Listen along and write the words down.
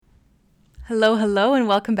Hello, hello, and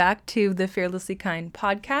welcome back to the Fearlessly Kind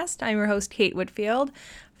podcast. I'm your host, Kate Whitfield,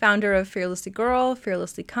 founder of Fearlessly Girl,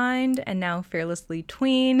 Fearlessly Kind, and now Fearlessly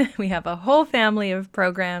Tween. We have a whole family of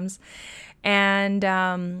programs, and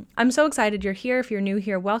I'm so excited you're here. If you're new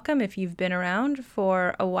here, welcome. If you've been around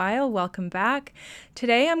for a while, welcome back.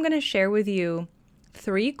 Today, I'm going to share with you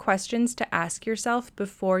 3 questions to ask yourself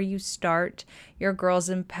before you start your girls'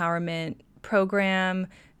 empowerment program,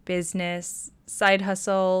 business, side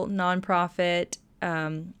hustle, nonprofit,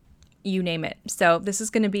 you name it. So this is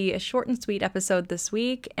going to be a short and sweet episode this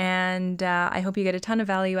week, and I hope you get a ton of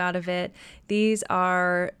value out of it. These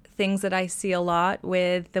are things that I see a lot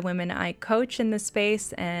with the women I coach in this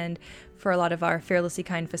space and for a lot of our Fearlessly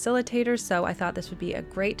Kind facilitators. So I thought this would be a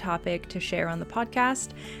great topic to share on the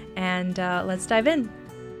podcast, and let's dive in.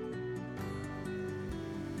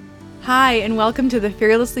 Hi, and welcome to the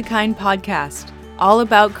Fearlessly Kind podcast, all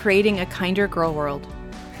about creating a kinder girl world.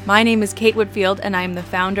 My name is Kate Whitfield, and I am the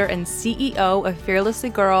founder and CEO of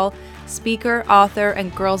Fearlessly Girl, speaker, author,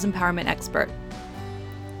 and girls empowerment expert.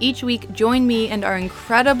 Each week, join me and our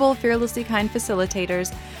incredible Fearlessly Kind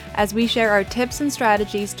facilitators as we share our tips and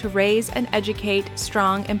strategies to raise and educate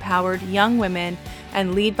strong, empowered young women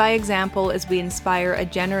and lead by example as we inspire a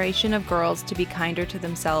generation of girls to be kinder to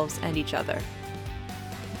themselves and each other.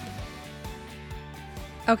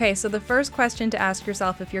 Okay, so the first question to ask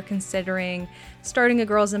yourself if you're considering starting a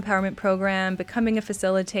girls' empowerment program, becoming a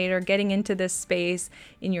facilitator, getting into this space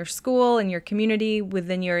in your school, in your community,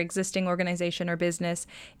 within your existing organization or business,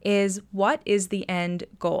 is what is the end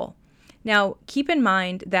goal? Now, keep in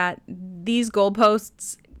mind that these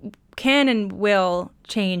goalposts can and will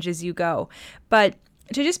change as you go, but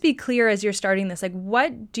to just be clear as you're starting this, like,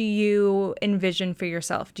 what do you envision for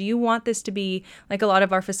yourself? Do you want this to be, like a lot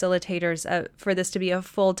of our facilitators, for this to be a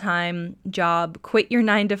full-time job, quit your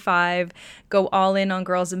 9-to-5, go all in on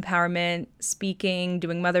girls empowerment, speaking,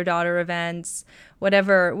 doing mother-daughter events,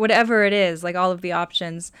 whatever it is, like all of the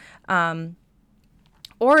options.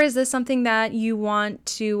 Or is this something that you want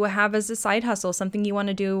to have as a side hustle, something you want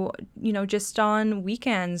to do, just on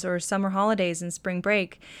weekends or summer holidays and spring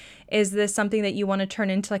break? Is this something that you want to turn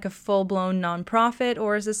into like a full-blown nonprofit,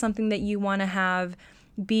 or is this something that you want to have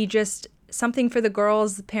be just something for the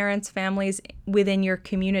girls, parents, families within your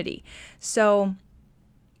community? So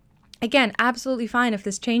again, absolutely fine if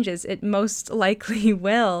this changes. It most likely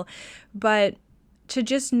will, but to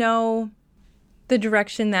just know the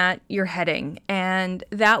direction that you're heading, and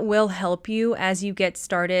that will help you as you get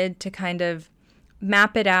started to kind of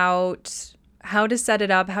map it out, how to set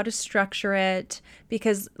it up, how to structure it.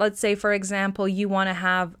 Because let's say, for example, you want to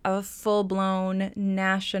have a full-blown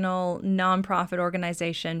national nonprofit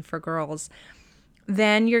organization for girls,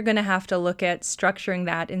 then you're going to have to look at structuring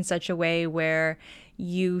that in such a way where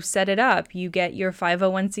you set it up, you get your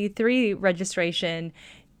 501c3 registration,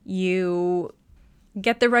 you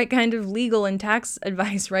get the right kind of legal and tax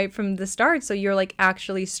advice right from the start. So you're like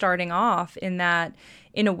actually starting off in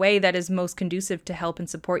a way that is most conducive to help and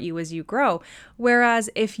support you as you grow. Whereas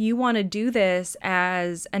if you want to do this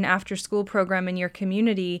as an after-school program in your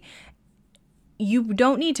community, you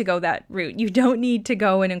don't need to go that route. You don't need to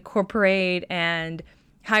go and incorporate and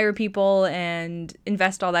hire people and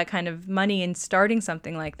invest all that kind of money in starting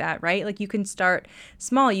something like that, right? Like, you can start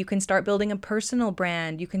small. You can start building a personal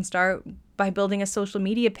brand. You can start by building a social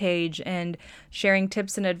media page and sharing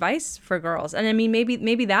tips and advice for girls. And I mean,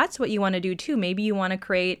 maybe that's what you want to do too. Maybe you want to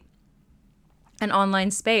create an online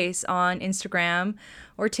space on Instagram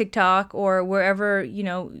or TikTok or wherever,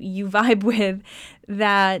 you vibe with,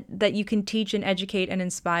 that you can teach and educate and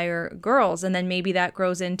inspire girls. And then maybe that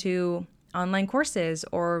grows into online courses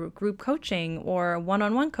or group coaching or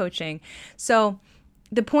one-on-one coaching. So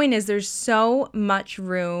the point is, there's so much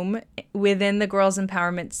room within the girls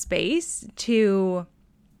empowerment space to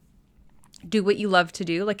do what you love to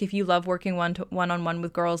do. Like, if you love working one-on-one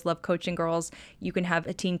with girls, love coaching girls, you can have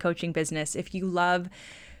a teen coaching business. If you love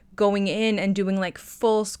going in and doing like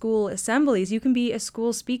full school assemblies, you can be a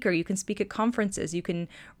school speaker. You can speak at conferences. You can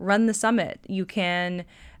run the summit. You can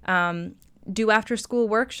do after school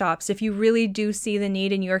workshops. If you really do see the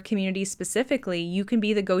need in your community specifically, you can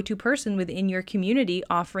be the go-to person within your community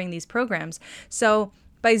offering these programs. So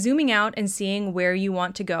by zooming out and seeing where you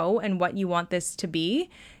want to go and what you want this to be,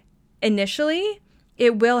 initially,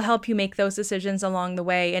 it will help you make those decisions along the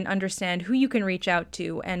way and understand who you can reach out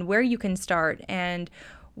to and where you can start and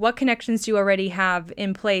what connections do you already have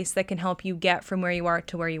in place that can help you get from where you are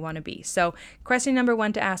to where you want to be. So question number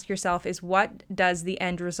 1 to ask yourself is, what does the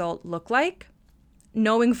end result look like?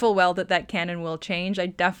 Knowing full well that can and will change. I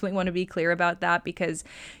definitely want to be clear about that, because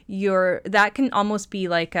that can almost be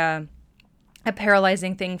like a a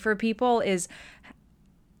paralyzing thing for people is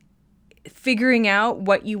figuring out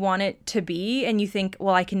what you want it to be, and you think,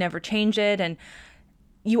 well, I can never change it, and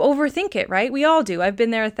you overthink it, right? We all do. I've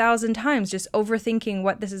been there 1,000 times, just overthinking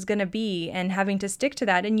what this is going to be and having to stick to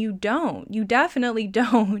that. And you don't. You definitely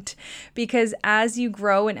don't. Because as you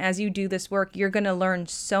grow and as you do this work, you're going to learn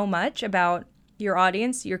so much about your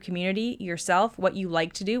audience, your community, yourself, what you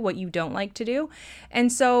like to do, what you don't like to do.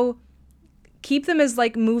 And so keep them as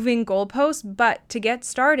like moving goalposts, but to get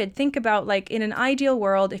started, think about, like, in an ideal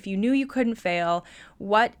world, if you knew you couldn't fail,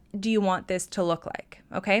 what do you want this to look like?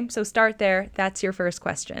 Okay, so start there. That's your first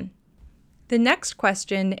question. The next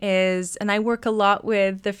question is, and I work a lot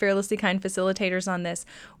with the Fearlessly Kind facilitators on this,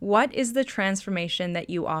 what is the transformation that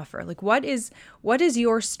you offer? Like, what is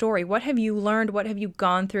your story? What have you learned? What have you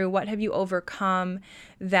gone through? What have you overcome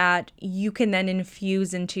that you can then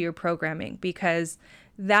infuse into your programming? Because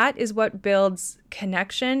that is what builds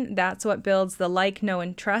connection. That's what builds the like, know,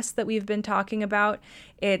 and trust that we've been talking about.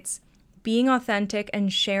 It's being authentic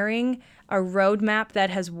and sharing a roadmap that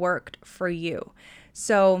has worked for you.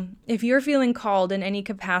 So if you're feeling called in any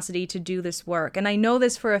capacity to do this work, and I know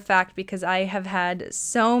this for a fact because I have had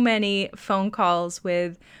so many phone calls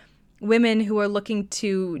with women who are looking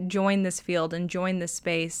to join this field and join this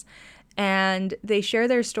space, and they share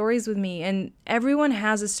their stories with me, and everyone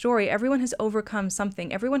has a story. Everyone has overcome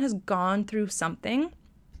something. Everyone has gone through something.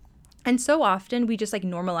 And so often we just like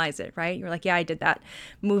normalize it, right? You're like, yeah, I did that.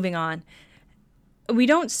 Moving on. We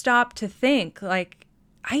don't stop to think like,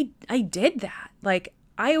 I did that. Like,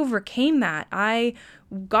 I overcame that. I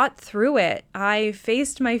got through it. I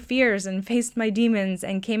faced my fears and faced my demons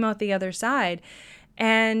and came out the other side.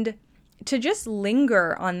 And to just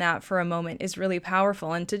linger on that for a moment is really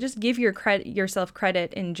powerful, and to just give yourself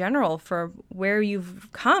credit in general for where you've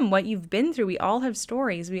come, what you've been through. We all have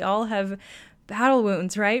stories. We all have battle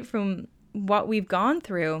wounds, right, from what we've gone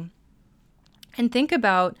through. And think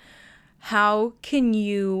about, how can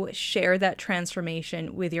you share that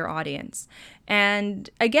transformation with your audience? And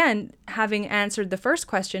again, having answered the first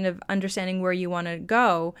question of understanding where you want to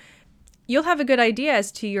go, you'll have a good idea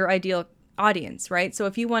as to your ideal audience, right? So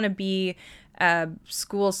if you want to be a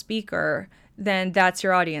school speaker, then that's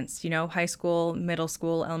your audience, high school, middle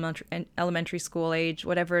school, elementary school age,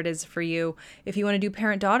 whatever it is for you. If you want to do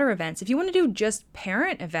parent-daughter events, if you want to do just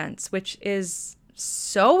parent events, which is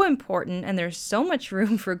so important, and there's so much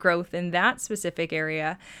room for growth in that specific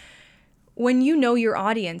area. When you know your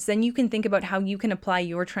audience, then you can think about how you can apply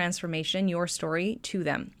your transformation, your story to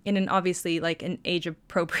them in an obviously like an age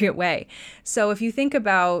appropriate way. So if you think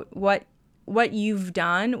about what you've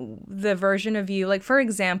done, the version of you, like for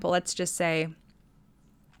example, let's just say,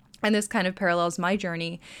 and this kind of parallels my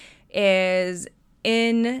journey, is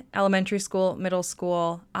in elementary school, middle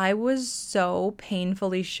school, I was so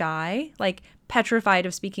painfully shy, like petrified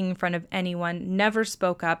of speaking in front of anyone, never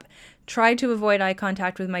spoke up, tried to avoid eye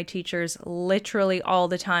contact with my teachers literally all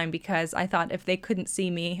the time because I thought if they couldn't see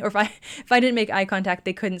me, or if I didn't make eye contact,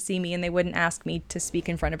 they couldn't see me and they wouldn't ask me to speak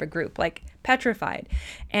in front of a group, like petrified.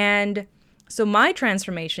 And so my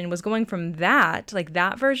transformation was going from that, like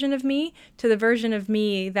that version of me, to the version of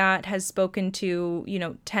me that has spoken to,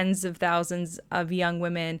 tens of thousands of young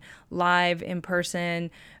women live, in person,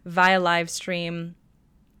 via live stream.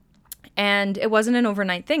 And it wasn't an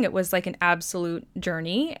overnight thing. It was like an absolute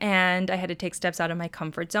journey, and I had to take steps out of my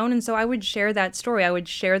comfort zone. And so I would share that story. I would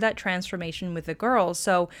share that transformation with the girls.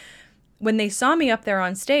 So when they saw me up there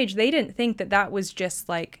on stage, they didn't think that that was just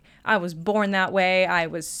like, I was born that way. I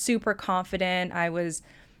was super confident. I was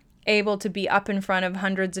able to be up in front of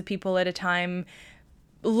hundreds of people at a time,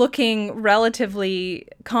 looking relatively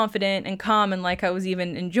confident and calm, and like I was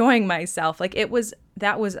even enjoying myself. Like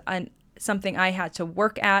that was something I had to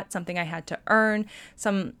work at, something I had to earn,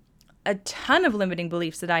 a ton of limiting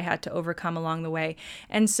beliefs that I had to overcome along the way.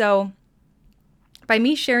 And so by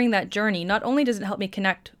me sharing that journey, not only does it help me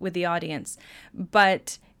connect with the audience,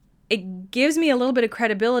 but it gives me a little bit of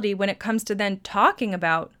credibility when it comes to then talking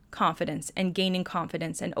about confidence and gaining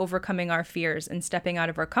confidence and overcoming our fears and stepping out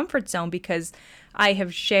of our comfort zone, because I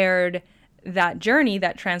have shared that journey,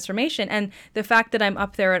 that transformation. And the fact that I'm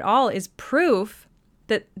up there at all is proof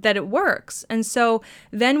that it works. And so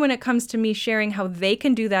then when it comes to me sharing how they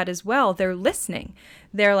can do that as well, they're listening.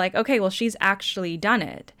 They're like, okay, well, she's actually done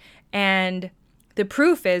it. And the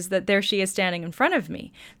proof is that there she is standing in front of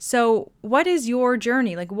me. So what is your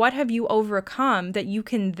journey? Like, what have you overcome that you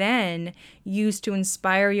can then use to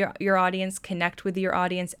inspire your audience, connect with your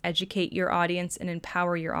audience, educate your audience, and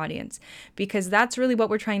empower your audience? Because that's really what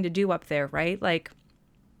we're trying to do up there, right? Like,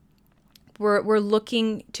 We're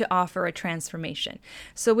looking to offer a transformation.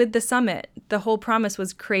 So with the summit, the whole promise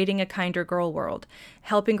was creating a kinder girl world,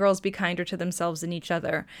 helping girls be kinder to themselves and each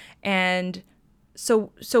other. And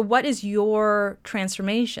so what is your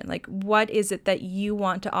transformation? Like, what is it that you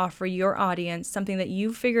want to offer your audience, something that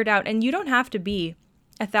you've figured out? And you don't have to be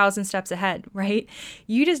 1,000 steps ahead, right?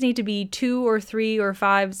 You just need to be 2 or 3 or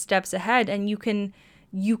 5 steps ahead, and you can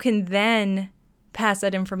then pass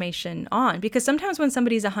that information on. Because sometimes when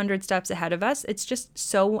somebody's 100 steps ahead of us, it's just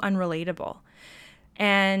so unrelatable.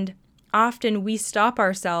 And often we stop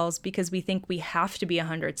ourselves because we think we have to be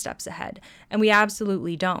 100 steps ahead, and we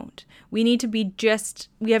absolutely don't. We need to be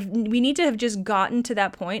we need to have just gotten to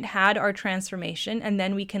that point, had our transformation, and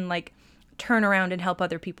then we can like turn around and help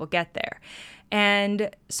other people get there. And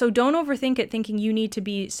so don't overthink it thinking you need to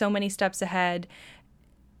be so many steps ahead.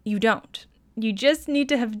 You don't. You just need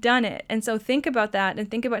to have done it. And so think about that,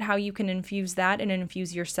 and think about how you can infuse that and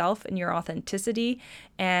infuse yourself and your authenticity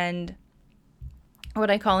and what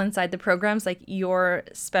I call inside the programs, like your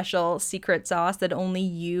special secret sauce that only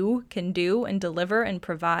you can do and deliver and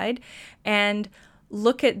provide. And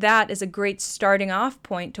look at that as a great starting off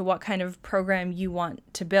point to what kind of program you want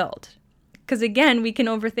to build. Because again, we can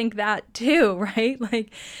overthink that too, right?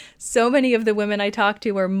 Like, so many of the women I talk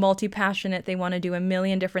to are multi-passionate. They want to do a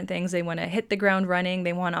million different things. They want to hit the ground running.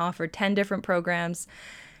 They want to offer 10 different programs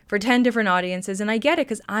for 10 different audiences. And I get it,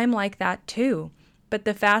 because I'm like that too. But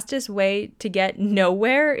the fastest way to get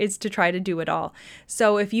nowhere is to try to do it all.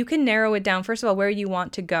 So if you can narrow it down, first of all, where you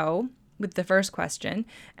want to go with the first question,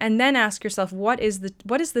 and then ask yourself, what is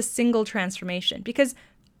the single transformation? Because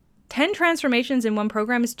 10 transformations in one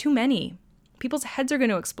program is too many. People's heads are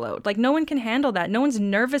going to explode. Like, no one can handle that. No one's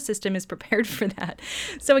nervous system is prepared for that.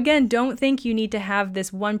 So again, don't think you need to have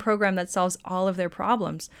this one program that solves all of their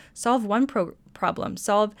problems. Solve one problem.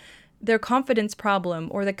 Solve their confidence problem,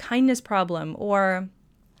 or the kindness problem, or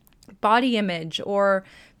body image, or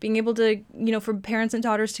being able to, for parents and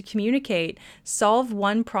daughters to communicate. Solve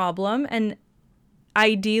one problem, and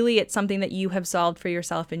ideally it's something that you have solved for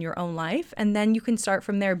yourself in your own life, and then you can start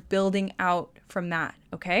from there, building out from that,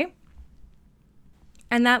 okay?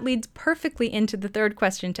 And that leads perfectly into the third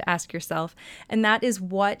question to ask yourself, and that is,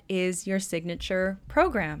 what is your signature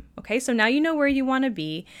program? Okay, so now you know where you want to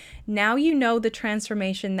be. Now you know the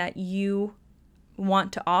transformation that you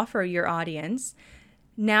want to offer your audience.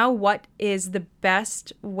 Now, what is the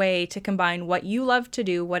best way to combine what you love to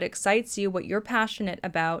do, what excites you, what you're passionate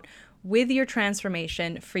about, with your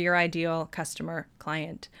transformation for your ideal customer,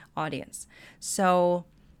 client, audience? So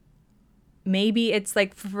maybe it's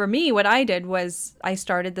like, for me, what I did was I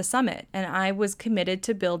started the summit, and I was committed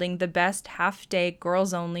to building the best half-day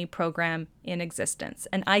girls-only program in existence.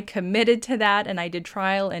 And I committed to that, and I did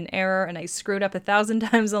trial and error, and I screwed up 1,000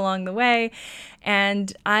 times along the way.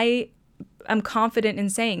 And I'm confident in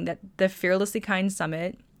saying that the Fearlessly Kind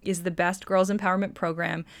Summit is the best girls empowerment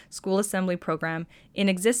program, school assembly program in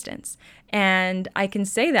existence. And I can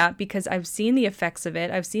say that because I've seen the effects of it.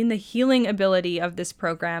 I've seen the healing ability of this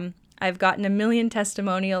program. I've gotten a million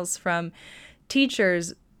testimonials from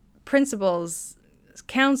teachers, principals,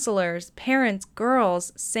 counselors, parents,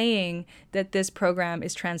 girls saying that this program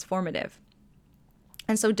is transformative.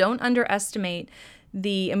 And so don't underestimate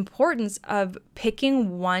the importance of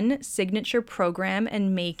picking one signature program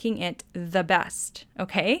and making it the best,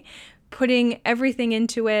 okay? Putting everything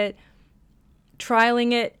into it,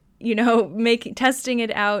 trialing it, testing it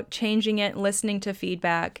out, changing it, listening to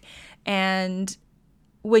feedback. And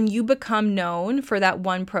when you become known for that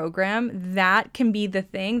one program, that can be the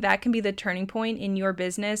thing, that can be the turning point in your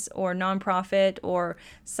business or nonprofit or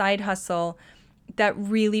side hustle that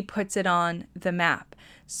really puts it on the map.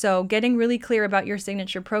 So getting really clear about your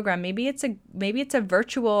signature program, maybe it's a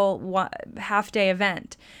virtual half-day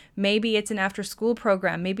event. Maybe it's an after-school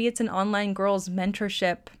program. Maybe it's an online girls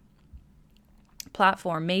mentorship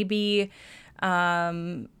platform. Maybe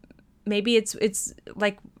it's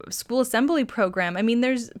like school assembly program. I mean,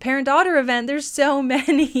 there's parent-daughter event. There's so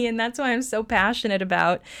many, and that's why I'm so passionate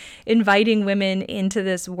about inviting women into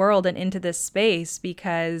this world and into this space,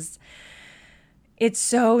 because it's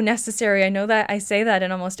so necessary. I know that I say that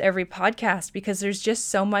in almost every podcast, because there's just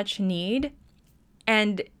so much need,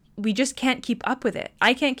 and we just can't keep up with it.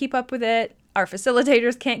 I can't keep up with it. Our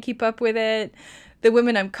facilitators can't keep up with it. The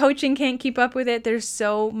women I'm coaching can't keep up with it. There's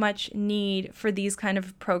so much need for these kind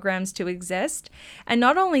of programs to exist. And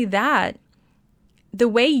not only that, the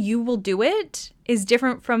way you will do it is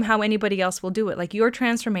different from how anybody else will do it. Like, your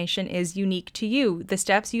transformation is unique to you. The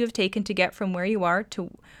steps you have taken to get from where you were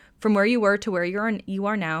to where you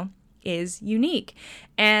are now is unique.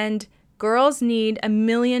 And Girls need a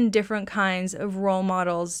million different kinds of role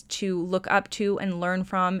models to look up to and learn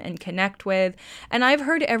from and connect with. And I've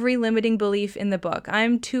heard every limiting belief in the book.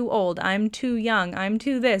 I'm too old. I'm too young. I'm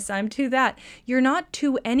too this. I'm too that. You're not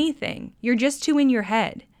too anything. You're just too in your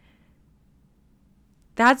head.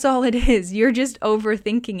 That's all it is. You're just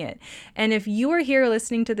overthinking it. And if you are here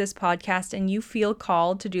listening to this podcast and you feel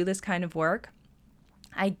called to do this kind of work,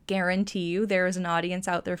 I guarantee you there is an audience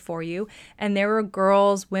out there for you. And there are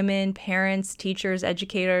girls, women, parents, teachers,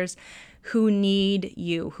 educators who need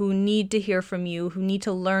you, who need to hear from you, who need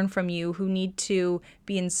to learn from you, who need to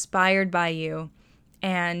be inspired by you.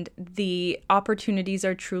 And the opportunities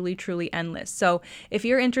are truly, truly endless. So if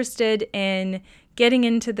you're interested in getting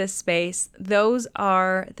into this space, those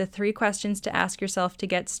are the 3 questions to ask yourself to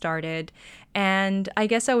get started. And I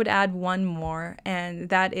guess I would add one more, and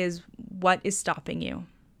that is, what is stopping you?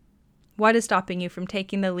 What is stopping you from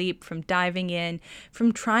taking the leap, from diving in,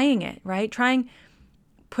 from trying it, right?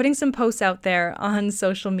 Putting some posts out there on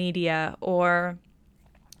social media, or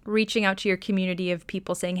reaching out to your community of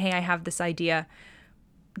people saying, hey, I have this idea.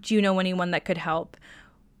 Do you know anyone that could help?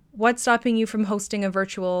 What's stopping you from hosting a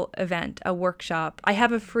virtual event, a workshop? I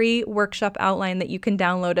have a free workshop outline that you can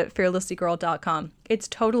download at fearlesslygirl.com. It's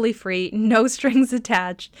totally free, no strings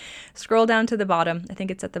attached. Scroll down to the bottom. I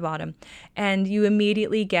think it's at the bottom. And you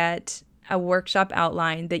immediately get a workshop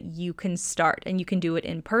outline that you can start. And you can do it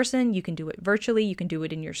in person. You can do it virtually. You can do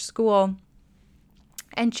it in your school.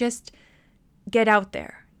 And just get out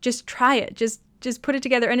there. Just try it. Just put it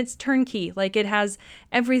together, and it's turnkey. Like, it has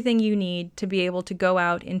everything you need to be able to go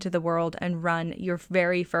out into the world and run your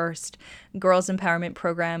very first girls empowerment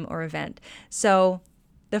program or event. So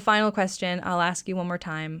the final question, I'll ask you one more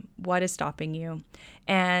time. What is stopping you?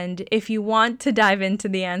 And if you want to dive into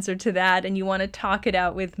the answer to that and you want to talk it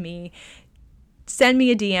out with me, send me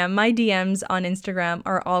a DM. My DMs on Instagram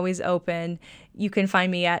are always open. You can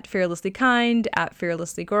find me at Fearlessly Kind, at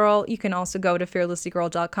Fearlessly Girl. You can also go to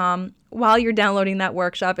fearlesslygirl.com while you're downloading that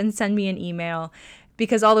workshop and send me an email,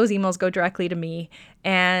 because all those emails go directly to me.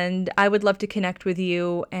 And I would love to connect with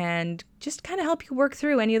you and just kind of help you work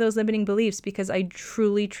through any of those limiting beliefs, because I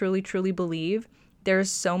truly, truly, truly believe there's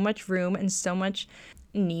so much room and so much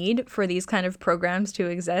need for these kind of programs to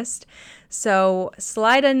exist. So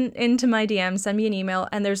slide into my DM, send me an email,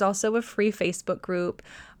 and there's also a free Facebook group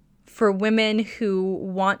for women who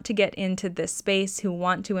want to get into this space, who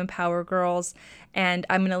want to empower girls. And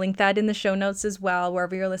I'm going to link that in the show notes as well,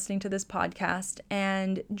 wherever you're listening to this podcast.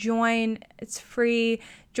 And join. It's free.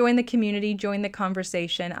 Join the community, join the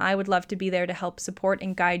conversation. I would love to be there to help support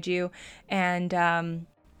and guide you, and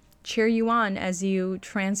cheer you on as you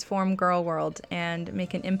transform girl world and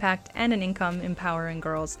make an impact and an income empowering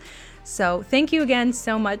girls. So thank you again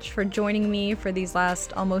so much for joining me for these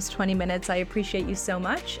last almost 20 minutes. I appreciate you so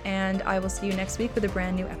much, and I will see you next week with a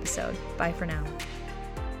brand new episode. Bye for now.